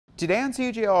Today on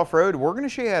JL Off-Road, we're going to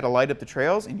show you how to light up the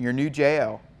trails in your new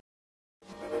JL.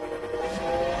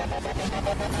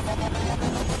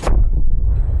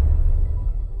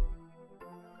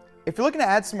 If you're looking to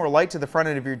add some more light to the front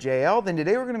end of your JL, then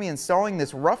today we're going to be installing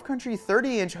this Rough Country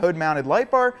 30-inch hood-mounted light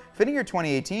bar fitting your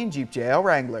 2018 Jeep JL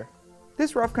Wrangler.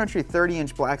 This Rough Country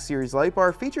 30-inch Black Series light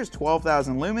bar features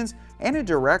 12,000 lumens and a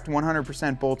direct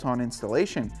 100% bolt-on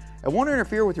installation. It won't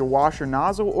interfere with your washer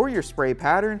nozzle or your spray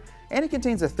pattern, and it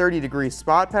contains a 30-degree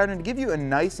spot pattern to give you a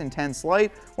nice intense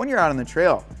light when you're out on the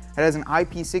trail. It has an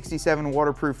IP67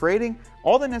 waterproof rating,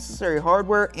 all the necessary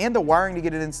hardware, and the wiring to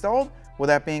get it installed. With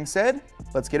that being said,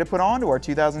 let's get it put on to our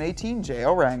 2018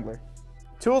 JL Wrangler.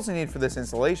 Tools you need for this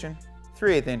installation: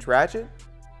 3/8-inch ratchet,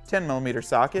 10mm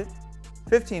socket,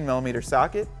 15mm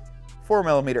socket,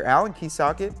 4mm Allen key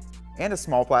socket, and a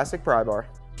small plastic pry bar.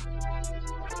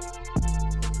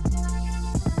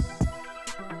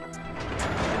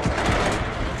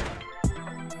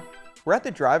 We're at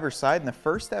the driver's side, and the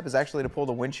first step is actually to pull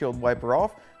the windshield wiper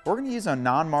off. We're going to use a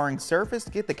non-marring surface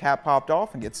to get the cap popped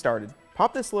off and get started.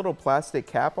 Pop this little plastic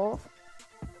cap off.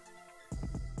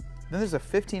 Then there's a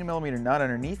 15mm nut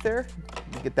underneath there.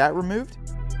 Get that removed.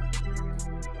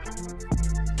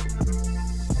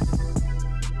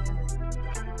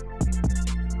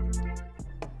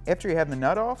 After you have the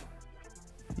nut off,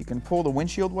 you can pull the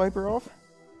windshield wiper off.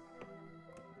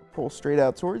 Pull straight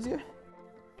out towards you.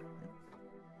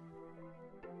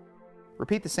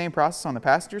 Repeat the same process on the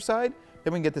passenger side,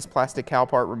 then we can get this plastic cowl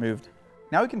part removed.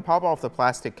 Now we can pop off the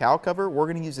plastic cowl cover. We're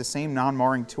going to use the same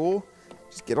non-marring tool.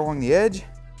 Just get along the edge.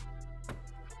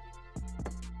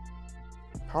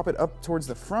 Pop it up towards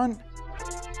the front.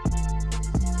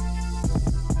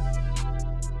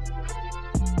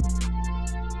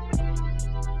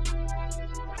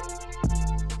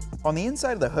 On the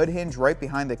inside of the hood hinge right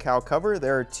behind the cowl cover,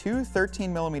 there are two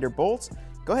 13mm bolts.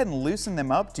 Go ahead and loosen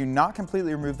them up. Do not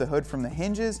completely remove the hood from the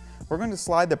hinges. We're going to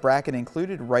slide the bracket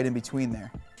included right in between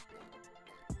there.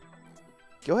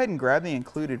 Go ahead and grab the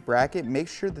included bracket. Make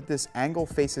sure that this angle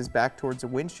faces back towards the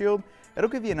windshield. It'll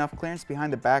give you enough clearance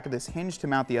behind the back of this hinge to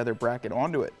mount the other bracket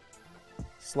onto it.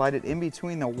 Slide it in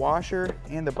between the washer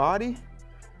and the body.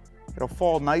 It'll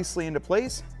fall nicely into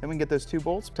place. Then we can get those two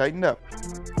bolts tightened up.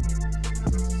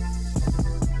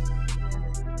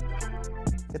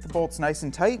 Get the bolts nice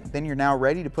and tight, then you're now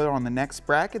ready to put on the next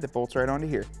bracket that bolts right onto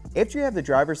here. After you have the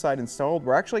driver's side installed,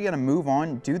 we're actually going to move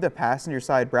on, do the passenger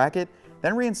side bracket,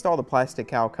 then reinstall the plastic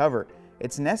cowl cover.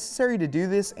 It's necessary to do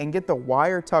this and get the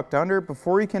wire tucked under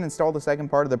before you can install the second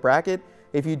part of the bracket.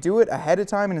 If you do it ahead of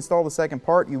time and install the second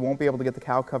part, you won't be able to get the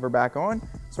cowl cover back on,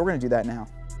 so we're going to do that now.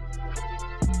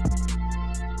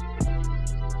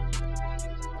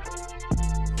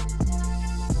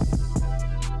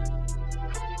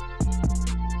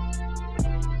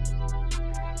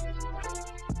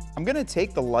 I'm going to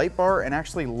take the light bar and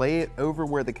actually lay it over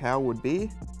where the cowl would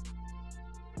be.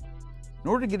 In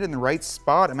order to get it in the right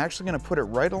spot, I'm actually going to put it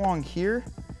right along here.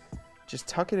 Just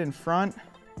tuck it in front,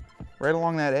 right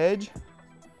along that edge.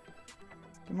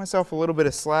 Give myself a little bit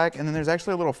of slack, and then there's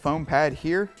actually a little foam pad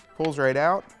here. Pulls right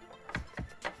out.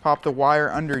 Pop the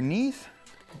wire underneath,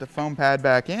 put the foam pad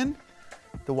back in.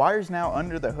 The wire's now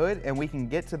under the hood, and we can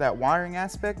get to that wiring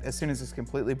aspect as soon as it's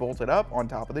completely bolted up on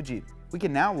top of the Jeep. We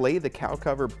can now lay the cowl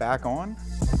cover back on.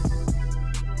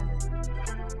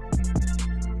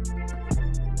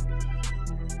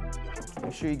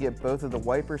 Make sure you get both of the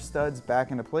wiper studs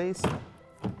back into place.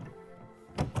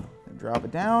 And drop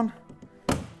it down.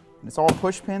 And it's all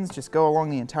push pins, just go along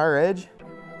the entire edge.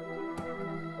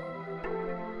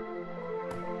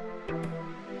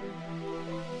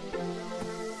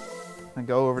 And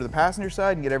go over to the passenger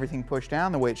side and get everything pushed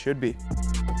down the way it should be.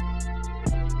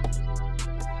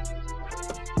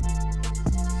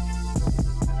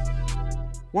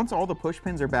 Once all the push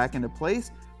pins are back into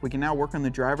place, we can now work on the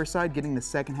driver's side getting the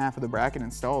second half of the bracket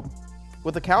installed.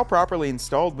 With the cowl properly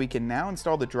installed, we can now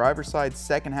install the driver's side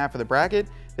second half of the bracket.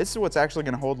 This is what's actually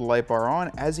going to hold the light bar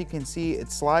on. As you can see,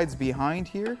 it slides behind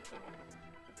here.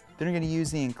 Then you're going to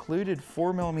use the included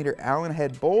 4mm Allen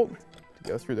head bolt to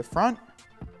go through the front.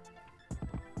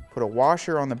 Put a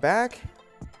washer on the back.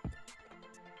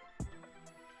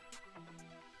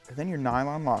 And then your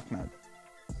nylon lock nut.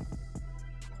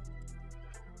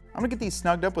 I'm going to get these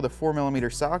snugged up with a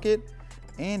 4mm socket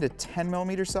and a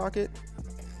 10mm socket.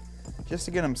 Just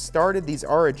to get them started, these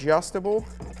are adjustable.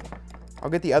 I'll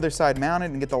get the other side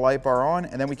mounted and get the light bar on,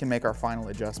 and then we can make our final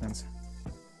adjustments.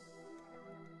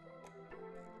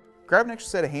 Grab an extra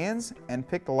set of hands and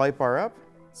pick the light bar up,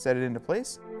 set it into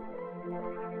place.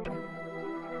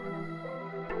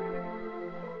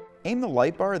 Aim the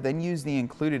light bar, then use the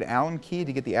included Allen key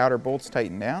to get the outer bolts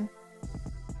tightened down.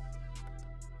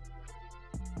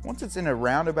 Once it's in a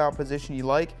roundabout position you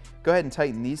like, go ahead and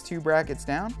tighten these two brackets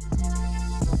down.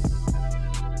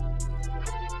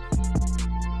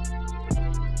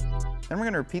 Then we're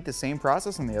going to repeat the same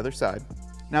process on the other side.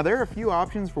 Now there are a few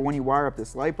options for when you wire up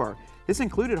this light bar. This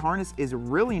included harness is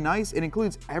really nice. It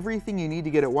includes everything you need to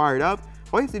get it wired up.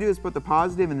 All you have to do is put the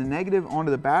positive and the negative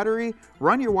onto the battery,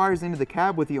 run your wires into the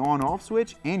cab with the on-off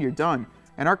switch, and you're done.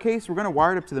 In our case, we're going to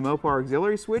wire it up to the Mopar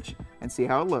auxiliary switch and see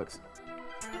how it looks.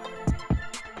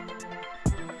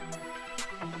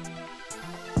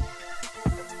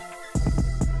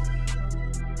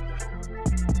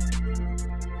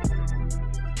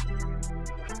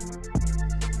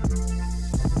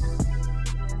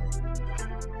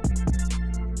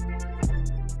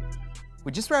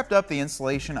 We just wrapped up the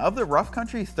installation of the Rough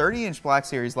Country 30-inch Black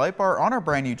Series light bar on our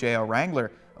brand new JL Wrangler.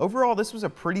 Overall, this was a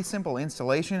pretty simple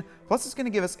installation, plus it's going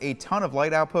to give us a ton of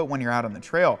light output when you're out on the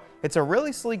trail. It's a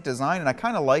really sleek design and I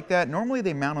kind of like that. Normally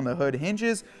they mount on the hood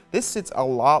hinges. This sits a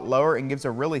lot lower and gives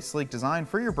a really sleek design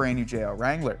for your brand new JL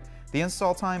Wrangler. The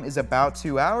install time is about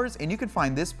 2 hours, and you can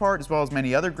find this part as well as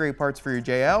many other great parts for your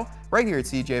JL right here at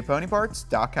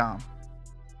cjponyparts.com.